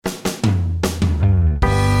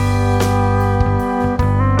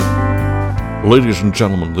Ladies and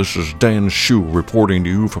gentlemen, this is Dan Shue reporting to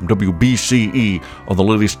you from WBCE on the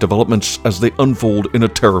latest developments as they unfold in a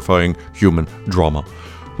terrifying human drama.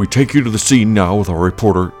 We take you to the scene now with our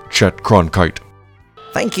reporter, Chet Cronkite.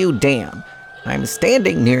 Thank you, Dan. I'm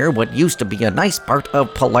standing near what used to be a nice part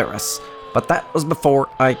of Polaris, but that was before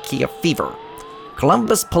IKEA fever.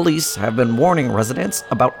 Columbus police have been warning residents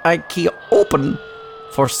about IKEA open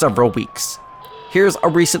for several weeks. Here's a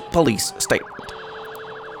recent police statement.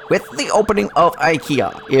 With the opening of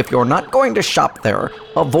IKEA, if you're not going to shop there,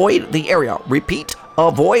 avoid the area. Repeat,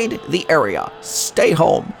 avoid the area. Stay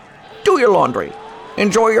home. Do your laundry.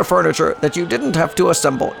 Enjoy your furniture that you didn't have to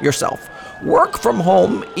assemble yourself. Work from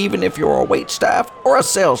home even if you're a waitstaff or a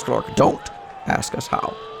sales clerk. Don't ask us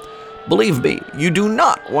how. Believe me, you do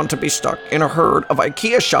not want to be stuck in a herd of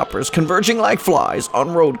IKEA shoppers converging like flies on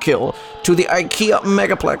roadkill to the IKEA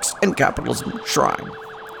megaplex and capitalism shrine.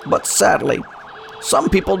 But sadly,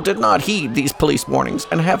 some people did not heed these police warnings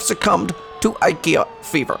and have succumbed to IKEA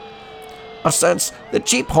fever. A sense that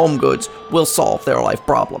cheap home goods will solve their life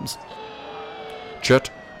problems.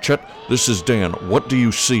 Chet, this is Dan. What do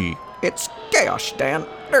you see? It's chaos, Dan.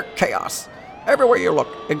 They're chaos. Everywhere you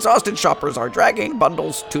look, exhausted shoppers are dragging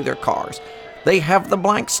bundles to their cars. They have the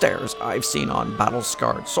blank stares I've seen on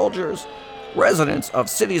battle-scarred soldiers, residents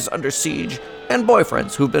of cities under siege, and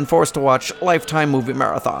boyfriends who've been forced to watch Lifetime movie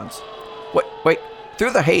marathons. Wait,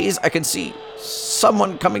 through the haze I can see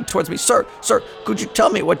someone coming towards me. Sir, could you tell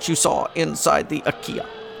me what you saw inside the IKEA?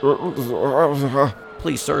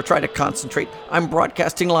 Please, sir, try to concentrate. I'm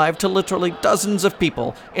broadcasting live to literally dozens of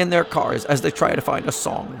people in their cars as they try to find a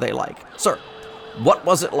song they like. Sir, what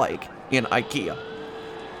was it like in IKEA?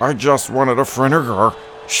 I just wanted a Freniger.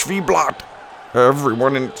 Schwiblatt.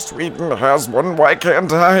 Everyone in Sweden has one, why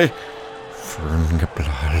can't I?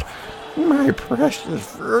 Ferngeblatt. My precious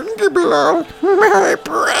Ferngeblatt. My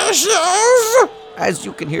precious! As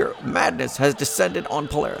you can hear, madness has descended on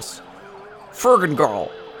Polaris.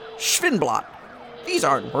 Fergengirl. Schwinblatt. These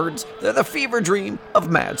aren't words, they're the fever dream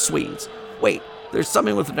of mad Swedes. Wait, there's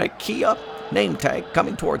someone with an IKEA name tag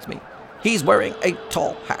coming towards me. He's wearing a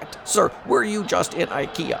tall hat. Sir, were you just in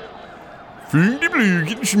IKEA?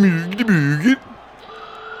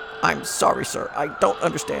 I'm sorry, sir. I don't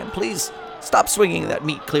understand. Please stop swinging that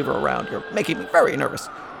meat cleaver around. You're making me very nervous.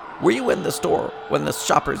 Were you in the store when the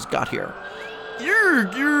shoppers got here?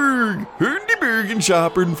 Jurg, Hundebergen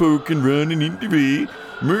shoppern folken running into me.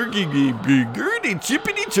 Murgy gurdy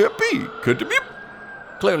chippity chuppy. Cut him up.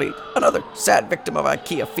 Clearly, another sad victim of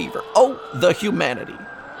IKEA fever. Oh, the humanity.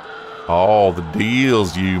 All the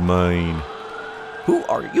deals, you mean. Who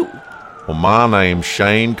are you? Well, my name's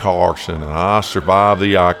Shane Carson, and I survived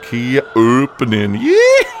the IKEA opening.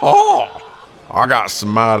 Yeehaw! I got some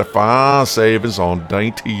mighty fine savings on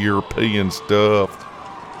dainty European stuff.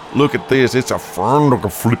 Look at this, it's a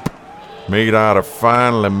Ferniger flip, made out of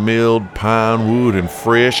finely milled pine wood and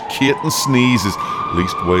fresh kitten sneezes.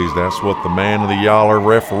 Leastways, that's what the man in the yaller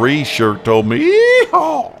referee shirt told me.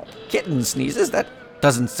 Yeehaw! Kitten sneezes? That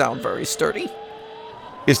doesn't sound very sturdy.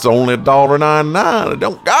 It's only $1.99. It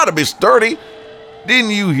don't gotta be sturdy.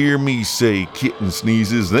 Didn't you hear me say kitten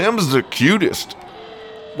sneezes? Them's the cutest.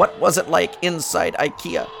 What was it like inside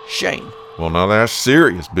IKEA, Shane? Well, now that's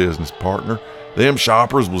serious business, partner. Them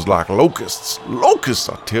shoppers was like locusts. Locusts,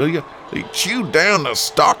 I tell you. They chewed down the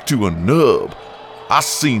stock to a nub. I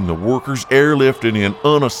seen the workers airlifting in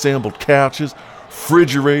unassembled couches,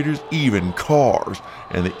 refrigerators, even cars,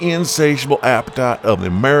 and the insatiable appetite of the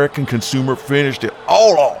American consumer finished it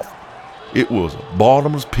all off. It was a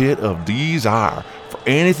bottomless pit of desire for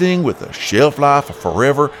anything with a shelf life of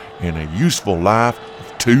forever and a useful life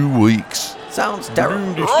of 2 weeks. Sounds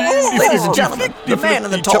terrible. Ladies and gentlemen, the man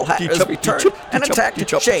in the tall hat has returned and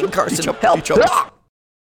attacked Shane Carson. Help!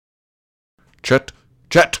 Chet!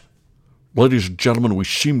 Ladies and gentlemen, we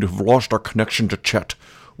seem to have lost our connection to Chet.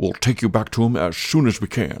 We'll take you back to him as soon as we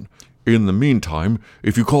can. In the meantime,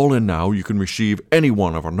 if you call in now, you can receive any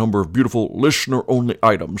one of a number of beautiful listener-only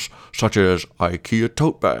items, such as IKEA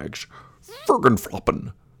tote bags,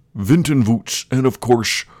 Fergenfloppen, Vintenwoots, and of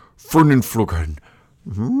course, Fernenfluggen.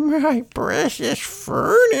 My precious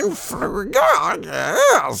Fernenfluggen,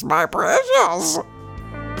 yes, my precious.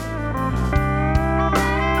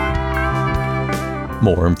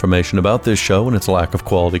 More information about this show and its lack of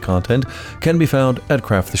quality content can be found at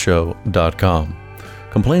crafttheshow.com.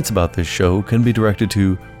 Complaints about this show can be directed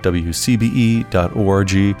to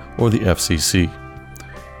wcbe.org or the FCC.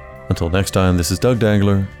 Until next time, this is Doug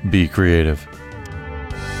Dangler. Be creative.